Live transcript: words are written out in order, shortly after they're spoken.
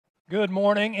Good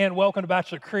morning and welcome to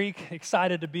Bachelor Creek.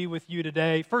 Excited to be with you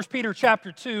today. 1 Peter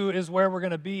chapter 2 is where we're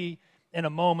going to be in a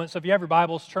moment. So if you have your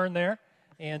Bibles, turn there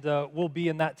and we'll be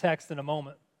in that text in a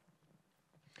moment.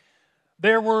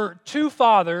 There were two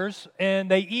fathers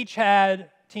and they each had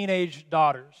teenage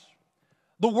daughters.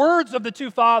 The words of the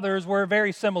two fathers were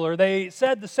very similar. They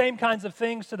said the same kinds of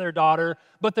things to their daughter,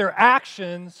 but their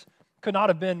actions could not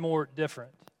have been more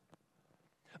different.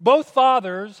 Both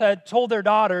fathers had told their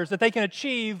daughters that they can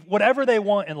achieve whatever they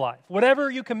want in life, whatever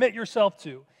you commit yourself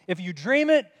to. If you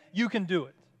dream it, you can do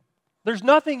it. There's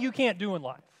nothing you can't do in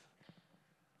life.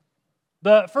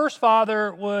 The first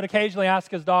father would occasionally ask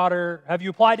his daughter, "Have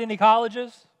you applied to any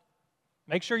colleges?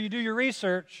 Make sure you do your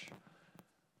research."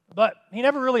 But he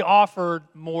never really offered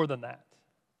more than that.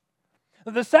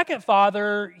 The second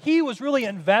father, he was really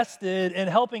invested in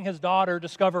helping his daughter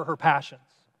discover her passions.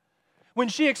 When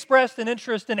she expressed an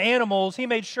interest in animals, he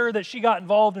made sure that she got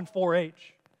involved in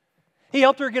 4-H. He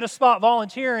helped her get a spot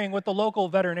volunteering with the local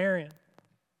veterinarian.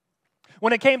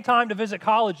 When it came time to visit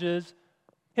colleges,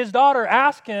 his daughter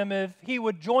asked him if he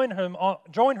would join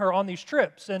her on these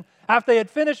trips. And after they had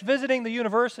finished visiting the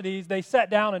universities, they sat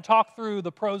down and talked through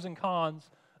the pros and cons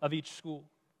of each school.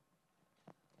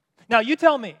 Now, you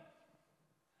tell me,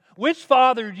 which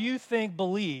father do you think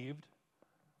believed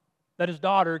that his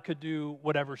daughter could do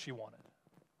whatever she wanted?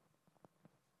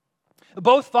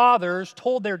 Both fathers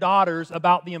told their daughters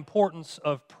about the importance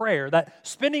of prayer, that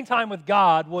spending time with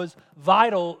God was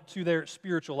vital to their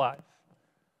spiritual life.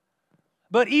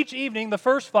 But each evening, the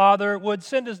first father would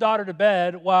send his daughter to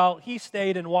bed while he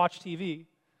stayed and watched TV.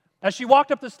 As she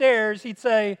walked up the stairs, he'd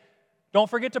say, "Don't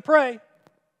forget to pray."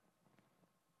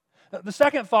 The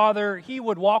second father, he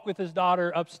would walk with his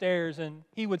daughter upstairs and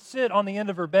he would sit on the end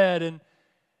of her bed and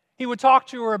he would talk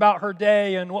to her about her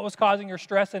day and what was causing her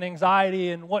stress and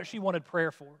anxiety and what she wanted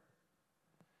prayer for.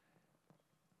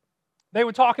 They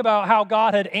would talk about how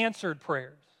God had answered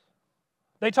prayers.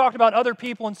 They talked about other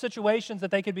people and situations that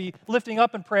they could be lifting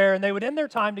up in prayer, and they would end their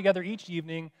time together each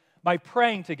evening by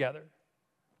praying together,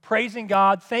 praising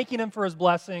God, thanking Him for His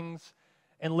blessings,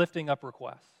 and lifting up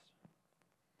requests.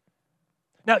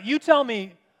 Now, you tell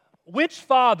me, which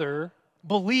father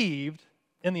believed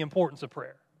in the importance of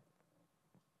prayer?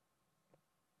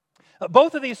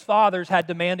 Both of these fathers had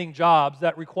demanding jobs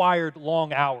that required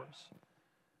long hours.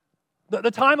 The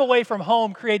time away from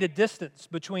home created distance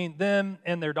between them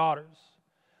and their daughters.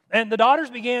 And the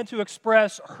daughters began to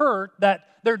express hurt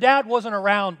that their dad wasn't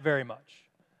around very much.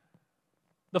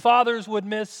 The fathers would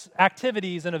miss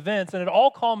activities and events, and it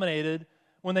all culminated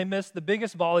when they missed the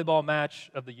biggest volleyball match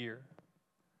of the year.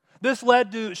 This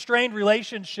led to strained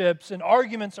relationships and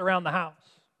arguments around the house.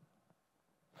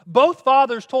 Both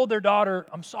fathers told their daughter,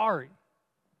 "I'm sorry."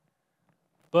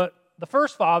 But the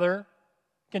first father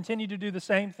continued to do the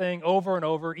same thing over and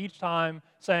over, each time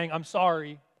saying, "I'm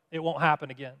sorry, it won't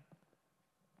happen again."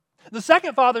 The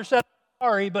second father said, "I'm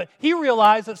sorry," but he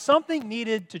realized that something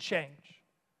needed to change.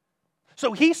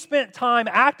 So he spent time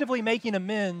actively making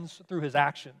amends through his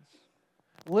actions,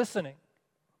 listening,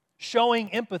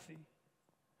 showing empathy,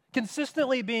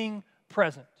 consistently being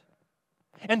present.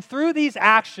 And through these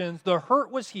actions, the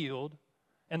hurt was healed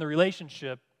and the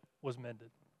relationship was mended.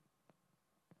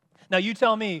 Now you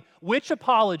tell me, which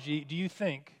apology do you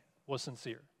think was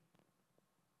sincere?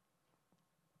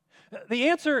 The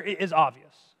answer is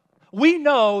obvious. We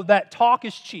know that talk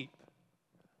is cheap.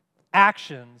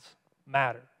 Actions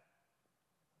matter.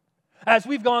 As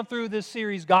we've gone through this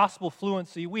series, Gospel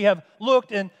Fluency, we have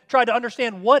looked and tried to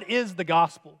understand what is the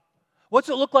gospel. What's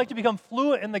it look like to become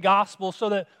fluent in the gospel so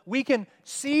that we can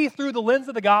see through the lens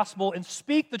of the gospel and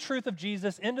speak the truth of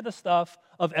Jesus into the stuff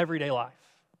of everyday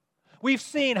life? We've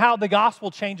seen how the gospel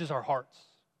changes our hearts.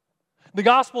 The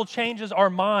gospel changes our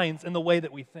minds in the way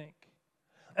that we think.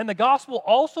 And the gospel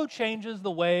also changes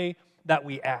the way that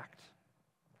we act.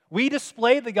 We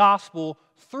display the gospel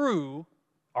through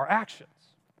our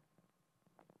actions.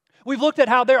 We've looked at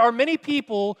how there are many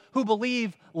people who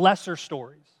believe lesser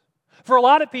stories. For a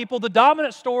lot of people, the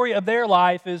dominant story of their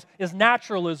life is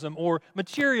naturalism or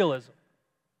materialism.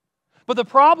 But the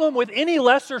problem with any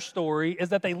lesser story is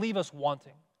that they leave us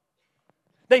wanting.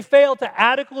 They fail to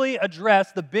adequately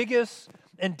address the biggest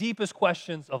and deepest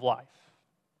questions of life.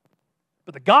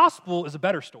 But the gospel is a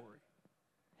better story,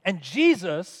 and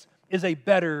Jesus is a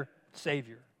better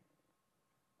Savior.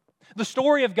 The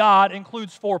story of God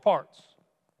includes 4 parts: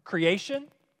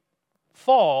 creation,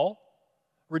 fall,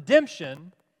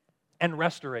 redemption, and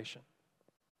restoration.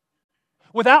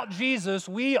 Without Jesus,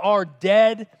 we are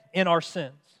dead in our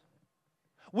sins.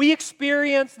 We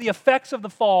experience the effects of the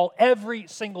fall every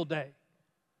single day.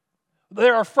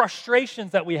 There are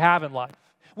frustrations that we have in life.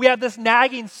 We have this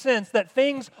nagging sense that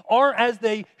things aren't as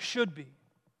they should be.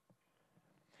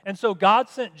 And so God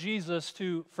sent Jesus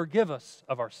to forgive us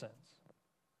of our sins.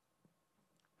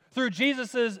 Through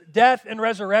Jesus' death and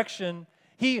resurrection,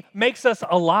 He makes us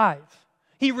alive.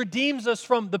 He redeems us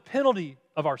from the penalty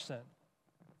of our sin.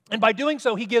 And by doing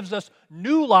so, He gives us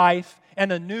new life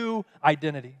and a new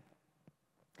identity.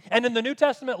 And in the New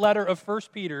Testament letter of 1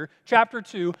 Peter, chapter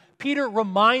 2, Peter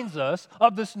reminds us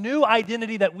of this new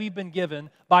identity that we've been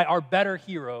given by our better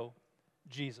hero,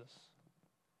 Jesus.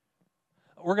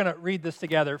 We're going to read this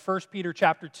together, 1 Peter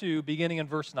chapter 2, beginning in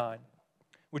verse 9.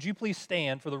 Would you please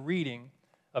stand for the reading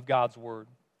of God's Word?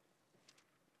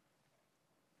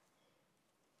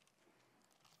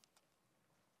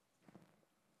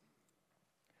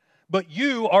 But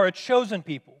you are a chosen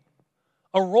people,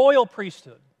 a royal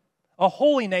priesthood, a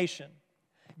holy nation,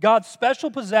 God's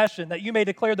special possession, that you may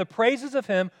declare the praises of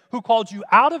Him who called you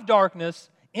out of darkness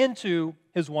into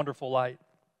His wonderful light.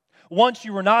 Once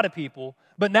you were not a people,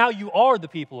 but now you are the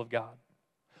people of God.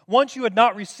 Once you had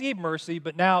not received mercy,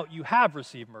 but now you have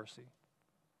received mercy.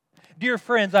 Dear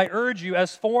friends, I urge you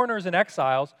as foreigners and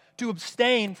exiles to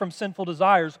abstain from sinful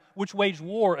desires which wage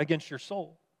war against your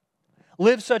soul.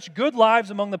 Live such good lives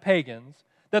among the pagans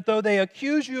that though they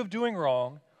accuse you of doing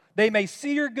wrong, they may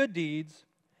see your good deeds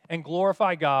and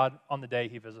glorify God on the day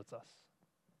He visits us.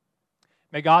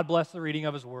 May God bless the reading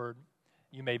of His Word.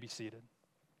 You may be seated.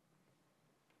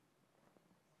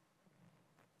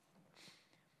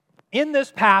 In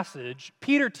this passage,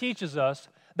 Peter teaches us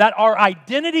that our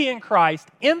identity in Christ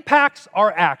impacts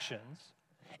our actions,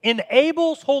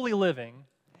 enables holy living,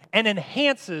 and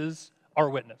enhances our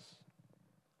witness.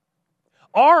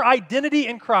 Our identity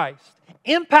in Christ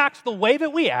impacts the way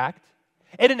that we act,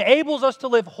 it enables us to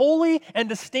live holy and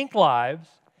distinct lives,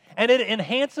 and it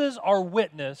enhances our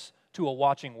witness to a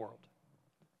watching world.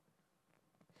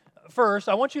 First,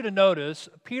 I want you to notice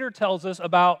Peter tells us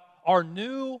about our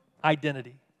new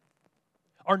identity.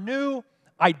 Our new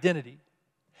identity.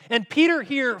 And Peter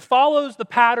here follows the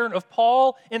pattern of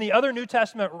Paul and the other New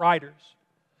Testament writers.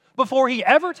 Before he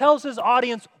ever tells his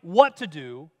audience what to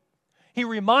do, he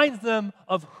reminds them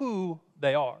of who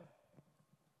they are.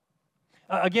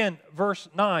 Again, verse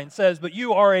 9 says, "But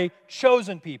you are a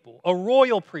chosen people, a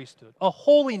royal priesthood, a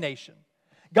holy nation,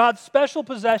 God's special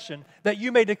possession, that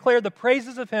you may declare the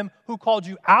praises of Him who called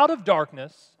you out of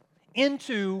darkness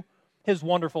into His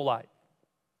wonderful light."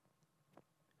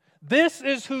 This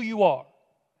is who you are.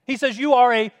 He says you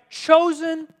are a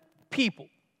chosen people.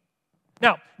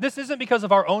 Now, this isn't because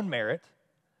of our own merit.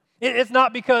 It's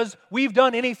not because we've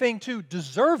done anything to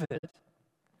deserve it.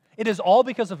 It is all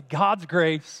because of God's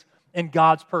grace and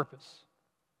God's purpose.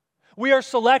 We are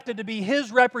selected to be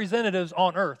His representatives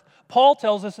on earth. Paul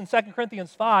tells us in 2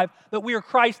 Corinthians 5 that we are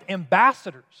Christ's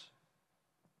ambassadors.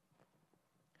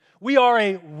 We are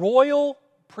a royal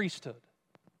priesthood.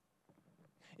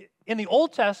 In the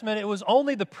Old Testament, it was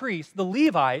only the priests, the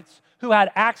Levites, who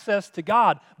had access to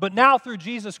God. But now through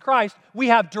Jesus Christ, we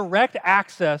have direct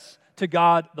access to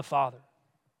God the Father.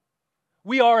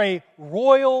 We are a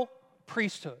royal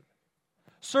priesthood,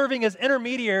 serving as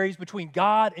intermediaries between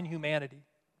God and humanity.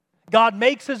 God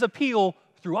makes His appeal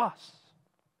through us.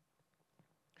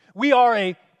 We are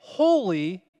a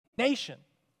holy nation.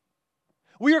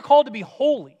 We are called to be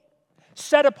holy,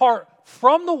 set apart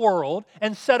from the world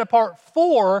and set apart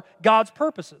for God's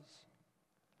purposes.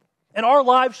 And our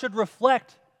lives should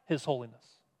reflect His holiness.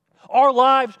 Our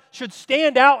lives should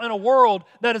stand out in a world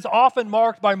that is often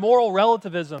marked by moral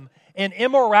relativism and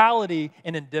immorality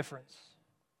and indifference.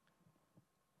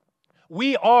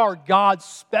 We are God's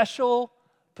special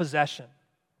possession.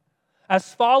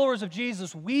 As followers of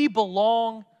Jesus, we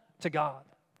belong to God.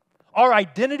 Our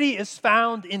identity is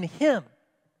found in Him.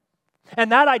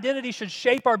 And that identity should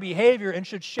shape our behavior and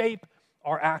should shape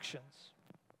our actions.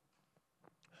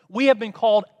 We have been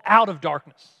called out of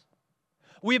darkness.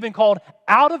 We have been called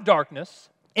out of darkness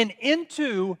and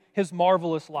into His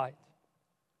marvelous light,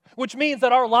 which means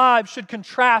that our lives should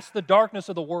contrast the darkness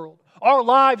of the world. Our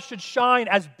lives should shine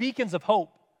as beacons of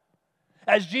hope.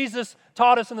 As Jesus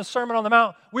taught us in the Sermon on the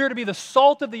Mount, we are to be the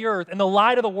salt of the earth and the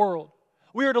light of the world.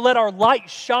 We are to let our light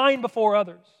shine before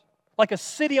others, like a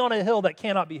city on a hill that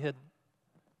cannot be hidden.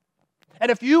 And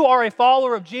if you are a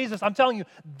follower of Jesus, I'm telling you,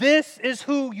 this is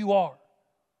who you are.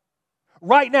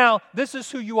 Right now, this is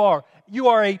who you are. You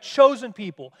are a chosen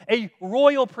people, a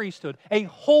royal priesthood, a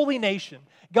holy nation,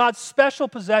 God's special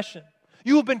possession.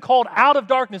 You have been called out of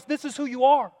darkness. This is who you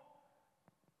are.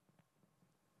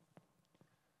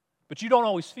 But you don't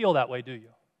always feel that way, do you?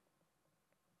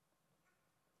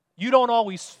 You don't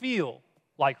always feel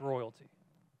like royalty,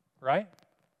 right?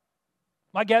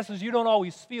 My guess is you don't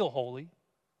always feel holy.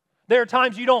 There are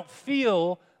times you don't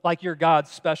feel like you're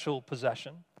God's special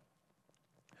possession.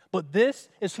 But this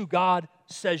is who God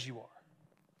says you are.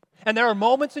 And there are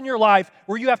moments in your life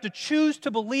where you have to choose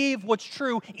to believe what's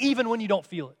true even when you don't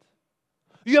feel it.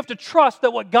 You have to trust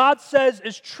that what God says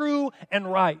is true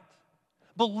and right.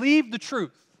 Believe the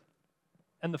truth,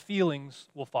 and the feelings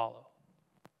will follow.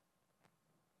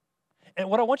 And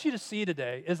what I want you to see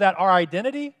today is that our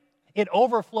identity, it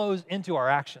overflows into our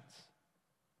actions.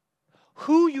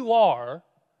 Who you are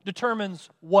determines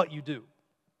what you do.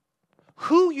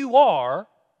 Who you are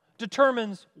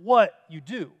determines what you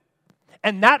do.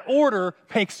 And that order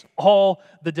makes all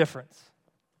the difference.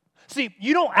 See,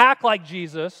 you don't act like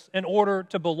Jesus in order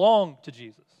to belong to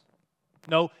Jesus.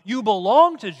 No, you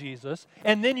belong to Jesus,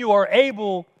 and then you are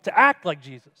able to act like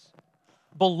Jesus.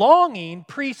 Belonging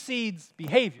precedes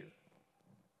behavior.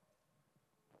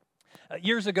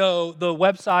 Years ago, the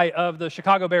website of the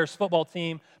Chicago Bears football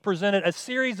team presented a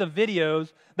series of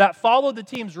videos that followed the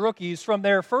team's rookies from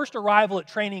their first arrival at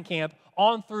training camp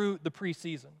on through the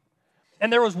preseason.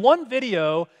 And there was one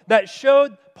video that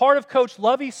showed part of Coach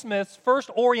Lovie Smith's first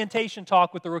orientation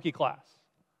talk with the rookie class.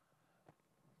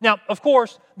 Now, of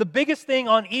course, the biggest thing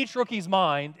on each rookie's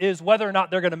mind is whether or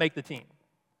not they're going to make the team.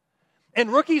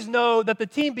 And rookies know that the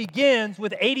team begins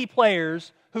with 80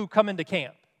 players who come into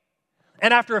camp.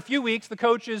 And after a few weeks, the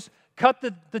coaches cut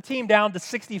the team down to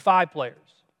 65 players.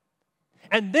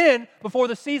 And then, before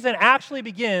the season actually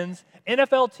begins,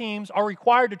 NFL teams are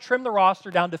required to trim the roster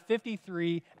down to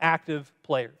 53 active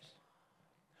players.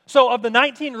 So of the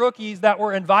 19 rookies that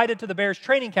were invited to the Bears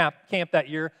training camp that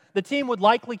year, the team would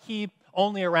likely keep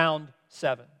only around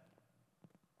 7.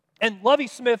 And Lovie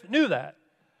Smith knew that.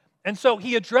 And so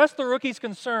he addressed the rookies'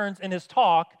 concerns in his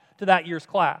talk to that year's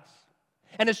class.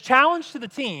 And his challenge to the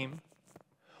team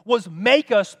was,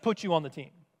 make us put you on the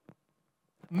team.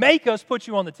 Make us put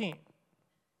you on the team.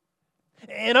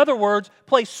 In other words,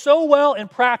 play so well in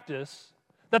practice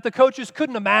that the coaches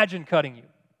couldn't imagine cutting you.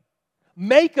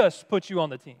 Make us put you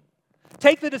on the team.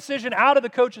 Take the decision out of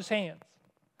the coach's hands.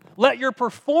 Let your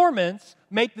performance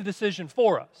make the decision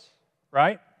for us,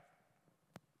 right?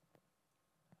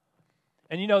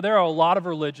 And you know, there are a lot of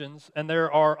religions and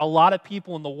there are a lot of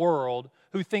people in the world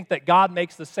who think that God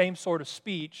makes the same sort of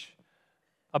speech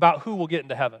about who will get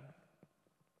into heaven.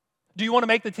 Do you want to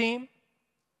make the team?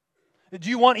 Do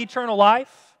you want eternal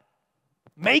life?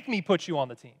 Make me put you on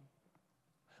the team.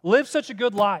 Live such a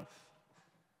good life.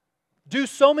 Do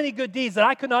so many good deeds that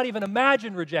I could not even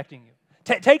imagine rejecting you.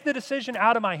 Take the decision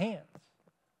out of my hands.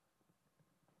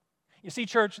 You see,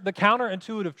 church, the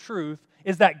counterintuitive truth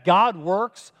is that God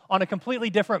works on a completely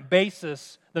different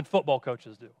basis than football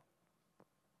coaches do.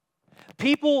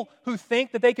 People who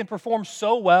think that they can perform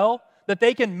so well that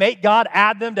they can make God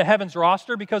add them to heaven's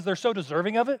roster because they're so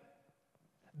deserving of it,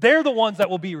 they're the ones that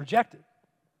will be rejected.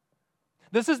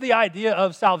 This is the idea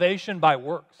of salvation by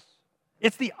works.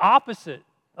 It's the opposite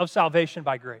of salvation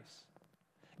by grace.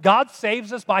 God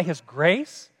saves us by His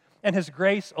grace and His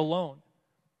grace alone.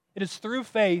 It is through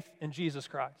faith in Jesus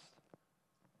Christ.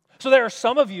 So there are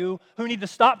some of you who need to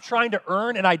stop trying to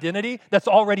earn an identity that's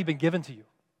already been given to you.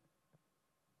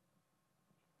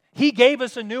 He gave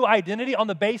us a new identity on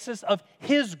the basis of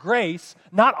His grace,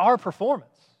 not our performance.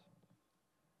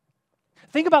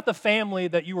 Think about the family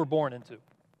that you were born into.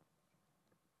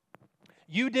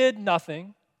 You did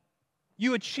nothing.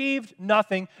 You achieved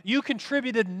nothing. You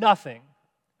contributed nothing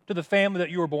to the family that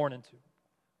you were born into.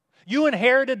 You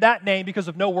inherited that name because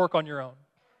of no work on your own.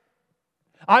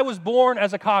 I was born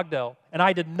as a Cogdell, and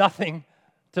I did nothing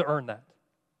to earn that.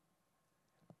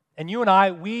 And you and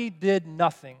I, we did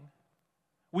nothing.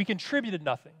 We contributed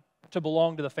nothing to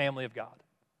belong to the family of God.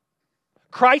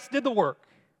 Christ did the work,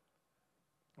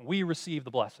 and we received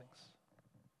the blessings.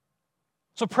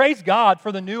 So praise God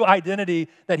for the new identity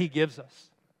that He gives us.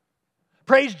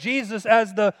 Praise Jesus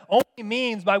as the only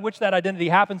means by which that identity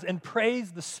happens, and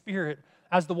praise the Spirit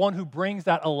as the one who brings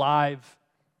that alive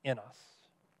in us.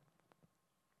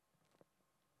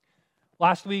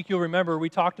 Last week, you'll remember, we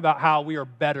talked about how we are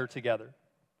better together.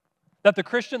 That the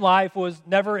Christian life was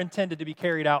never intended to be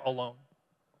carried out alone.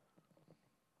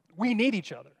 We need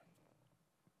each other.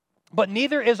 But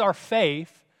neither is our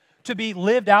faith to be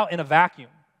lived out in a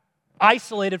vacuum,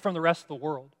 isolated from the rest of the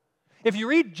world. If you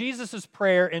read Jesus'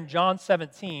 prayer in John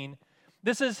 17,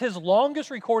 this is His longest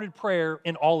recorded prayer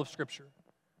in all of Scripture.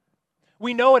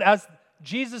 We know it as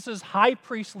Jesus' high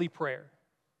priestly prayer.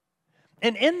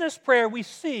 And in this prayer, we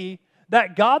see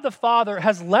that God the Father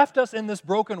has left us in this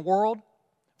broken world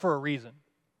for a reason.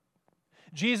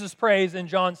 Jesus prays in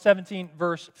John 17,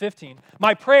 verse 15,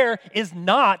 "My prayer is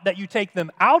not that you take them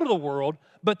out of the world,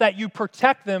 but that you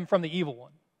protect them from the evil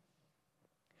one."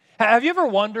 Have you ever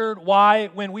wondered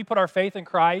why, when we put our faith in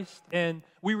Christ and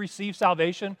we receive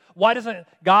salvation, why doesn't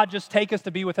God just take us to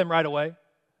be with Him right away?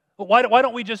 Why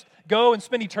don't we just go and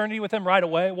spend eternity with Him right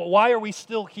away? Why are we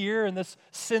still here in this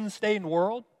sin-stained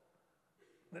world?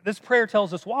 This prayer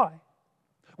tells us why.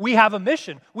 We have a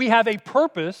mission. We have a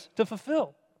purpose to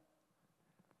fulfill.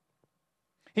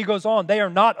 He goes on, they are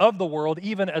not of the world,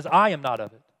 even as I am not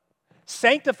of it.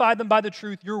 Sanctify them by the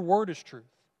truth. Your word is truth.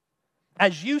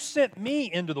 As you sent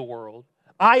me into the world,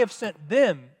 I have sent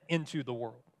them into the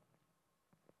world.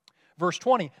 Verse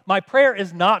 20, my prayer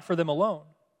is not for them alone.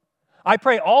 I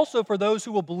pray also for those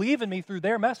who will believe in me through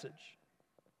their message,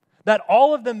 that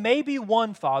all of them may be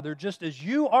one, Father, just as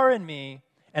you are in me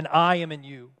and I am in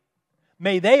you.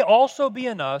 May they also be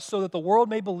in us, so that the world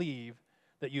may believe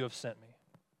that you have sent me.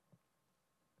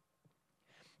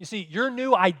 You see, your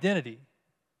new identity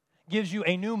gives you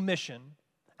a new mission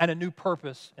and a new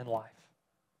purpose in life.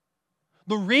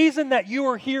 The reason that you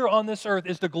are here on this earth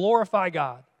is to glorify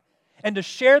God and to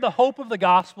share the hope of the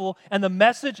gospel and the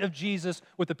message of Jesus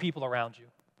with the people around you.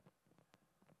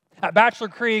 At Bachelor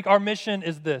Creek, our mission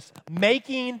is this: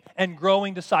 making and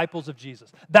growing disciples of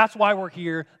Jesus. That's why we're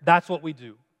here. That's what we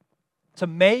do. To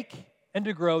make and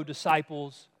to grow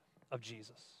disciples of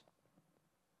Jesus.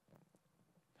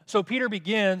 So Peter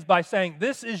begins by saying,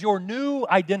 this is your new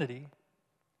identity.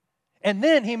 And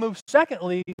then he moves,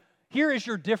 secondly, here is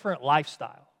your different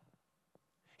lifestyle.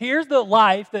 Here's the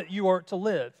life that you are to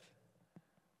live.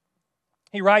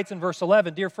 He writes in verse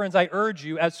 11, dear friends, I urge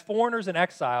you as foreigners and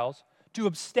exiles to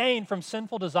abstain from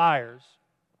sinful desires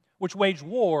which wage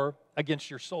war against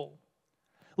your soul.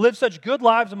 Live such good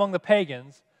lives among the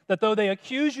pagans that though they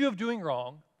accuse you of doing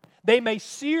wrong, they may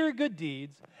see your good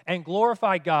deeds and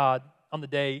glorify God on the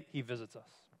day He visits us.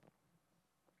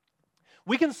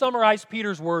 We can summarize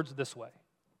Peter's words this way.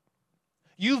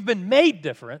 You've been made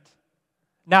different,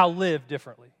 now live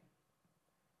differently.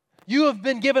 You have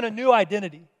been given a new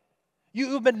identity.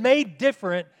 You have been made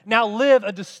different, now live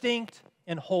a distinct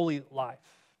and holy life.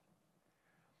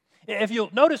 If you'll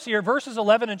notice here, verses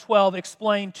 11 and 12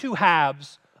 explain two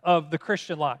halves of the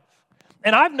Christian life.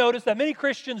 And I've noticed that many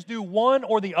Christians do one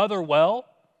or the other well,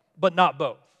 but not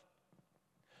both.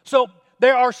 So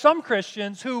there are some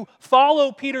Christians who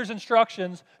follow Peter's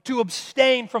instructions to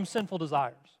abstain from sinful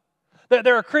desires.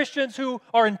 There are Christians who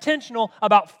are intentional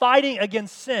about fighting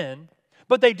against sin,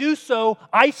 but they do so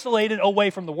isolated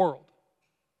away from the world.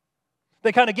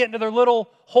 They kind of get into their little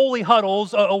holy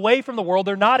huddles away from the world.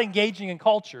 They're not engaging in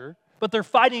culture, but they're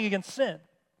fighting against sin.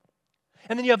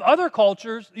 And then you have other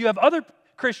cultures, you have other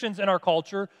Christians in our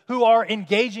culture who are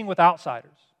engaging with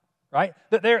outsiders, right?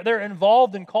 They're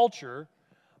involved in culture,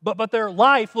 but their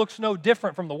life looks no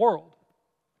different from the world.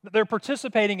 They're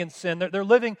participating in sin. They're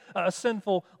living a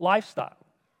sinful lifestyle.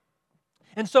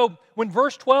 And so when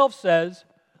verse 12 says,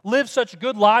 live such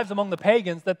good lives among the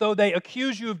pagans that though they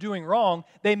accuse you of doing wrong,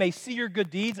 they may see your good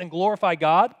deeds and glorify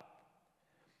God.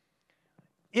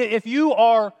 If you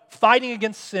are fighting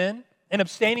against sin and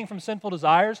abstaining from sinful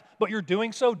desires, but you're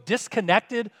doing so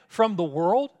disconnected from the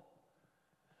world,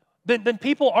 then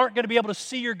people aren't going to be able to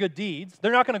see your good deeds.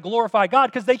 They're not going to glorify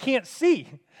God because they can't see.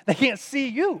 They can't see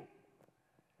you.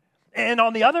 And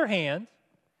on the other hand,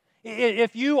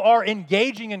 if you are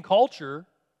engaging in culture,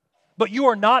 but you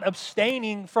are not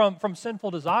abstaining from sinful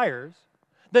desires,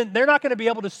 then they're not going to be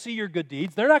able to see your good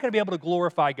deeds. They're not going to be able to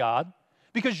glorify God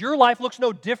because your life looks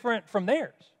no different from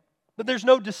theirs. That there's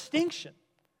no distinction.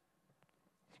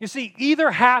 You see,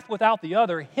 either half without the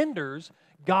other hinders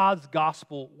God's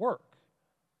gospel work.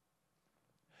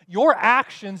 Your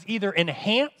actions either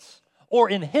enhance or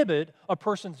inhibit a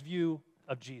person's view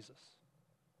of Jesus.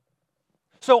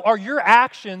 So are your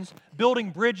actions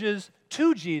building bridges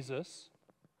to Jesus,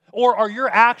 or are your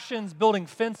actions building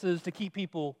fences to keep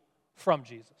people from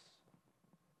Jesus?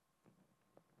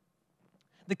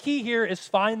 The key here is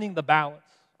finding the balance,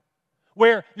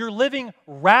 where you're living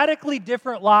radically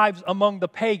different lives among the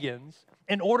pagans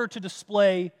in order to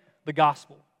display the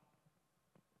gospel.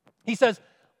 He says,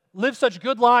 live such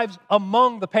good lives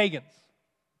among the pagans,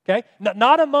 okay?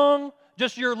 Not among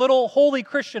just your little holy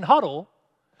Christian huddle,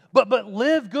 but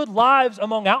live good lives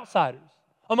among outsiders,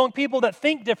 among people that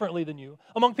think differently than you,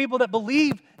 among people that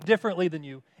believe differently than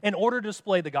you, in order to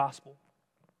display the gospel.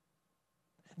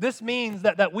 This means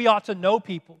that we ought to know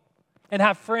people and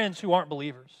have friends who aren't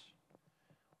believers.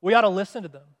 We ought to listen to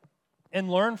them and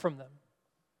learn from them.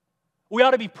 We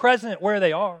ought to be present where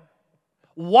they are,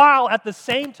 while at the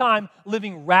same time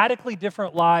living radically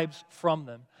different lives from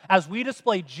them, as we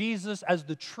display Jesus as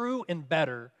the true and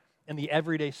better in the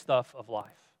everyday stuff of life.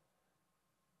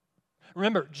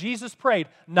 Remember, Jesus prayed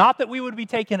not that we would be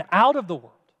taken out of the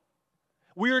world.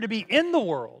 We are to be in the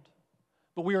world,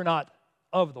 but we are not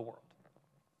of the world.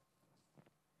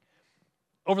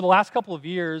 Over the last couple of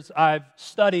years, I've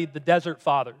studied the Desert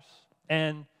Fathers.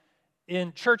 And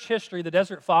in church history, the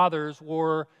Desert Fathers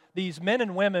were these men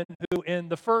and women who, in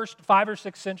the first 5 or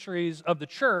 6 centuries of the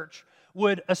church,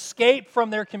 would escape from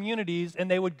their communities and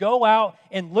they would go out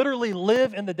and literally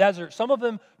live in the desert, some of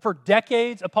them for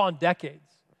decades upon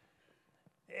decades,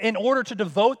 in order to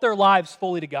devote their lives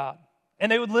fully to God.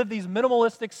 And they would live these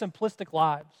minimalistic, simplistic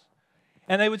lives.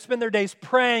 And they would spend their days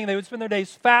praying, they would spend their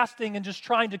days fasting and just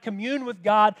trying to commune with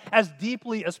God as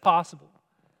deeply as possible.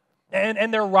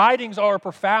 And their writings are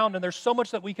profound, and there's so much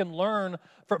that we can learn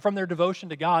from their devotion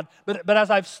to God. But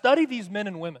as I've studied these men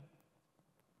and women,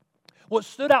 what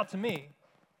stood out to me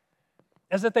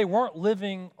is that they weren't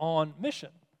living on mission.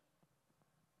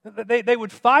 They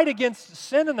would fight against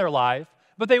sin in their life,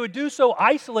 but they would do so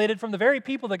isolated from the very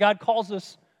people that God calls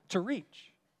us to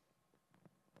reach.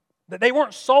 They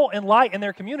weren't salt and light in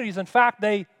their communities. In fact,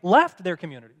 they left their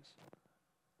communities.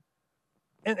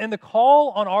 And the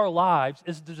call on our lives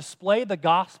is to display the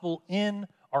gospel in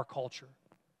our culture.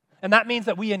 And that means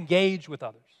that we engage with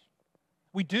others.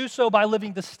 We do so by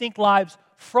living distinct lives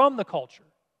from the culture.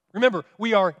 Remember,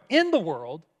 we are in the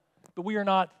world, but we are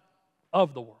not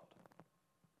of the world.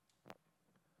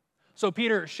 So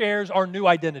Peter shares our new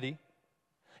identity.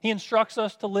 He instructs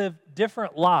us to live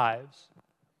different lives.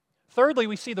 Thirdly,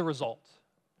 we see the result,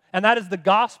 and that is the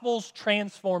gospel's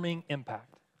transforming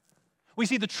impact. We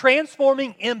see the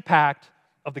transforming impact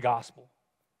of the gospel.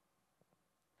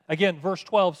 Again, verse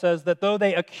 12 says that though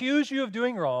they accuse you of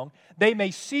doing wrong, they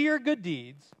may see your good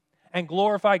deeds and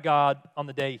glorify God on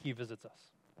the day He visits us.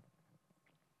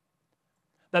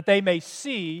 That they may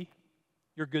see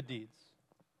your good deeds.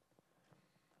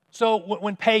 So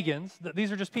when pagans,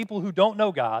 these are just people who don't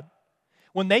know God,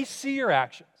 when they see your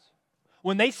actions,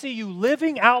 when they see you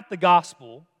living out the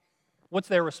gospel, what's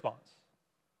their response?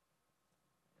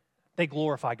 They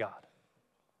glorify God.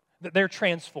 They're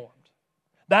transformed.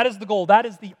 That is the goal. That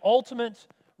is the ultimate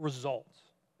result.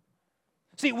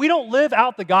 See, we don't live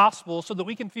out the gospel so that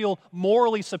we can feel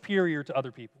morally superior to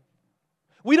other people.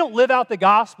 We don't live out the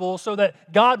gospel so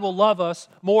that God will love us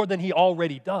more than He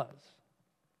already does.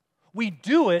 We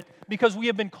do it because we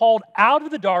have been called out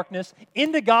of the darkness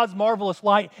into God's marvelous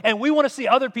light, and we want to see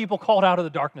other people called out of the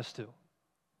darkness too.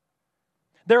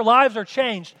 Their lives are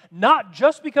changed, not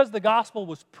just because the gospel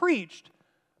was preached,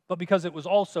 but because it was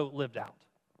also lived out.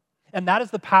 And that is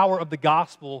the power of the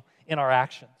gospel in our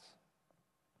actions.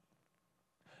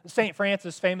 St.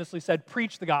 Francis famously said,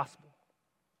 "Preach the gospel.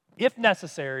 If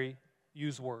necessary,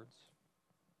 use words."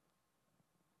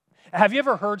 Have you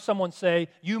ever heard someone say,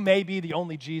 "You may be the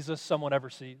only Jesus someone ever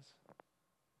sees"?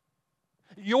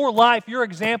 Your life, your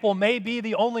example may be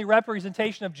the only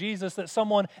representation of Jesus that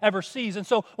someone ever sees. And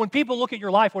so when people look at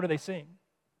your life, what are they seeing?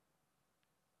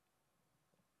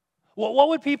 Well, what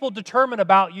would people determine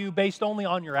about you based only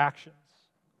on your actions?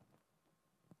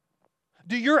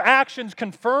 Do your actions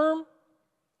confirm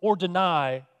or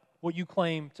deny what you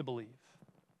claim to believe?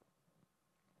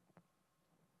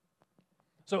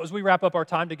 So as we wrap up our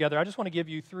time together, I just want to give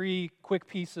you 3 quick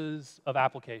pieces of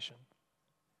application.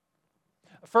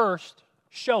 First,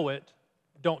 show it,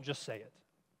 don't just say it.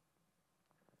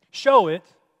 Show it,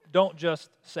 don't just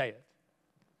say it.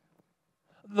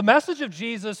 The message of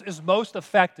Jesus is most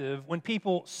effective when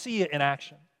people see it in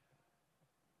action.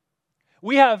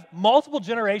 We have multiple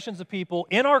generations of people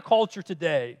in our culture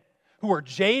today who are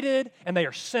jaded and they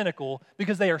are cynical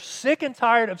because they are sick and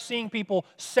tired of seeing people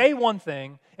say one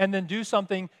thing and then do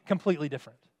something completely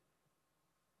different.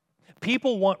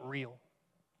 People want real.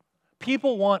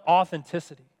 People want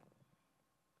authenticity.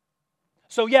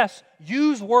 So yes,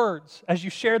 use words as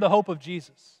you share the hope of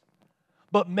Jesus,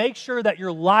 but make sure that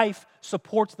your life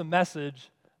supports the message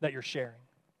that you're sharing.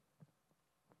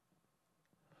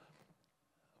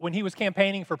 When he was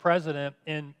campaigning for president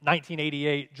in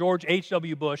 1988, George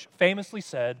H.W. Bush famously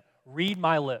said, "Read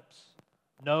my lips,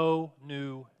 no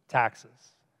new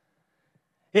taxes."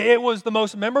 It was the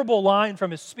most memorable line from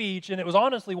his speech, and it was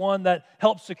honestly one that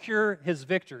helped secure his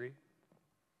victory.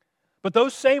 But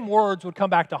those same words would come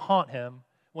back to haunt him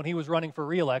when he was running for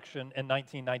re-election in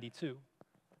 1992.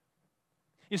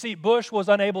 You see, Bush was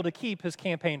unable to keep his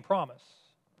campaign promise.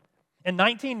 In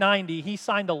 1990, he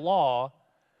signed a law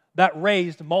that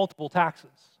raised multiple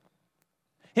taxes.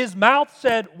 His mouth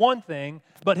said one thing,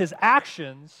 but his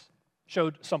actions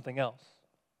showed something else.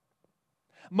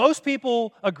 Most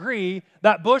people agree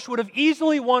that Bush would have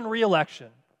easily won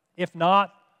re-election if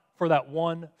not for that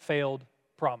one failed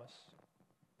promise.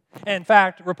 In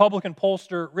fact, Republican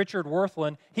pollster Richard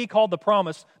Worthland, he called the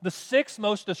promise the 6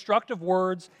 most destructive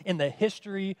words in the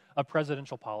history of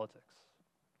presidential politics.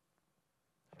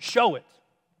 Show it.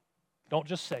 Don't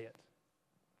just say it.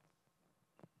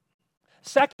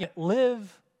 Second,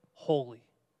 live holy.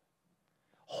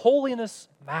 Holiness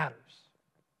matters.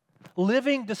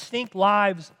 Living distinct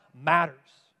lives matters.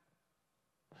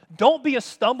 Don't be a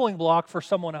stumbling block for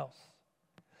someone else.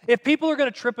 If people are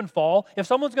going to trip and fall, if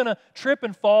someone's going to trip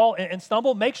and fall and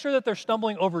stumble, make sure that they're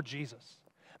stumbling over Jesus.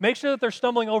 Make sure that they're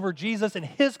stumbling over Jesus and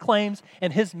His claims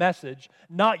and His message,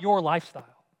 not your lifestyle.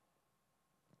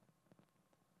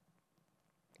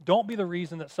 Don't be the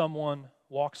reason that someone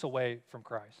walks away from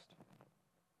Christ.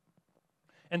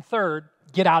 And third,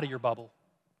 get out of your bubble.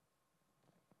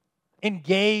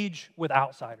 Engage with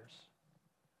outsiders.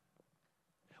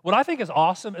 What I think is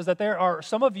awesome is that there are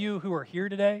some of you who are here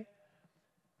today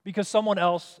because someone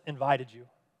else invited you.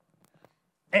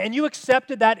 And you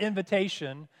accepted that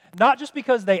invitation, not just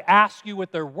because they asked you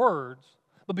with their words,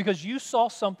 but because you saw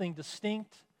something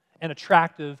distinct and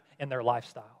attractive in their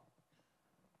lifestyle.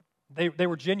 They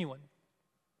were genuine.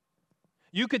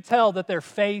 You could tell that their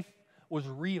faith was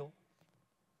real.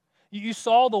 You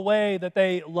saw the way that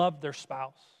they loved their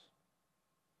spouse.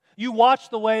 You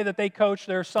watched the way that they coached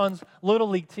their son's Little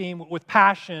League team with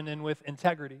passion and with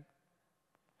integrity.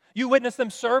 You witnessed them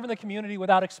serve in the community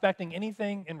without expecting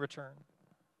anything in return.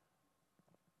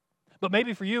 But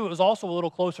maybe for you, it was also a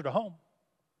little closer to home.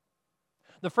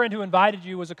 The friend who invited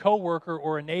you was a coworker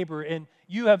or a neighbor, and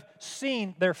you have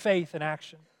seen their faith in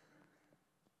action.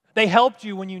 They helped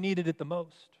you when you needed it the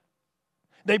most.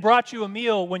 They brought you a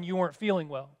meal when you weren't feeling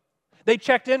well. They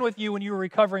checked in with you when you were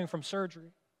recovering from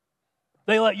surgery.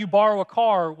 They let you borrow a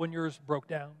car when yours broke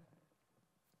down.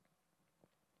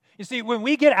 You see, when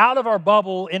we get out of our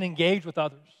bubble and engage with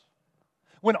others,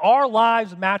 when our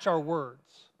lives match our words,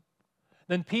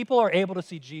 then people are able to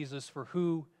see Jesus for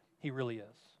who He really is.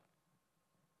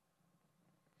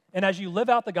 And as you live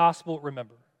out the gospel,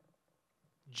 remember,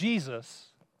 Jesus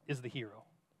is the hero.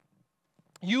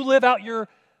 You live out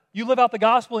the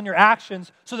gospel in your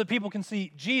actions so that people can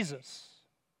see Jesus,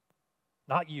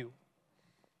 not you.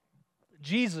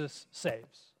 Jesus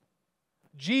saves.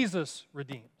 Jesus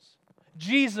redeems.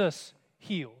 Jesus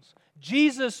heals.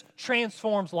 Jesus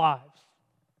transforms lives,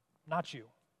 not you.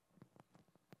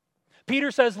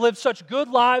 Peter says, live such good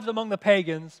lives among the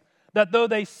pagans that though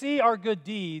they see our good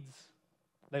deeds,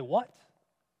 they what?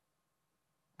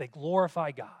 They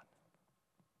glorify God.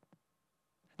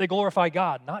 They glorify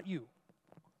God, not you.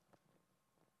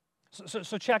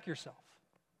 So check yourself.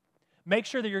 Make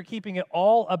sure that you're keeping it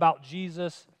all about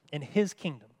Jesus and His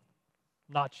kingdom,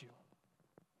 not you.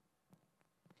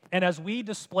 And as we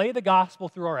display the gospel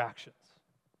through our actions,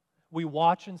 we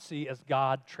watch and see as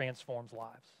God transforms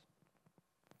lives.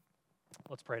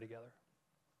 Let's pray together.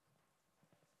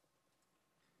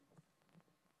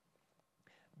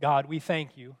 God, we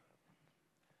thank You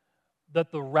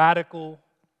that the radical,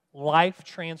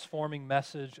 life-transforming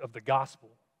message of the gospel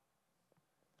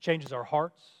changes our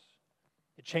hearts,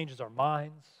 it changes our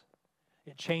minds,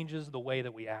 it changes the way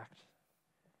that we act.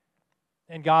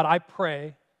 And God, I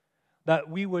pray that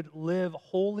we would live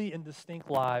holy and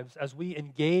distinct lives as we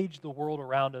engage the world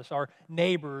around us, our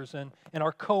neighbors and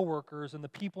our coworkers and the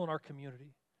people in our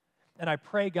community. And I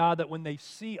pray, God, that when they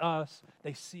see us,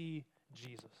 they see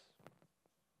Jesus.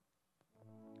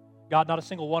 God, not a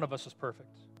single one of us is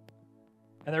perfect.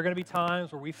 And there are going to be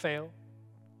times where we fail,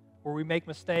 where we make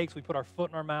mistakes, we put our foot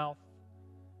in our mouth.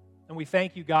 And we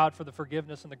thank You, God, for the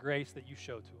forgiveness and the grace that You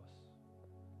show to us.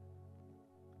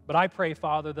 But I pray,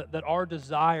 Father, that our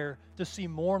desire to see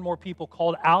more and more people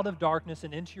called out of darkness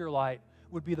and into Your light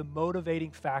would be the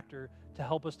motivating factor to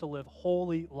help us to live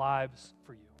holy lives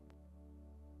for You.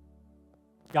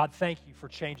 God, thank You for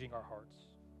changing our hearts.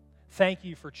 Thank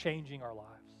You for changing our lives.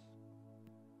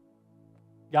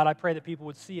 God, I pray that people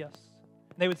would see us.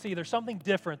 And they would see there's something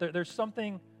different. There's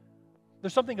something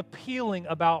appealing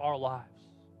about our lives.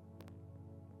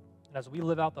 And as we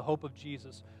live out the hope of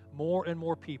Jesus, more and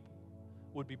more people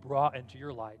would be brought into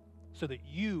Your light so that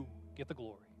You get the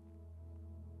glory.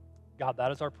 God,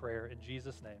 that is our prayer. In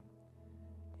Jesus' name,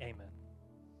 amen.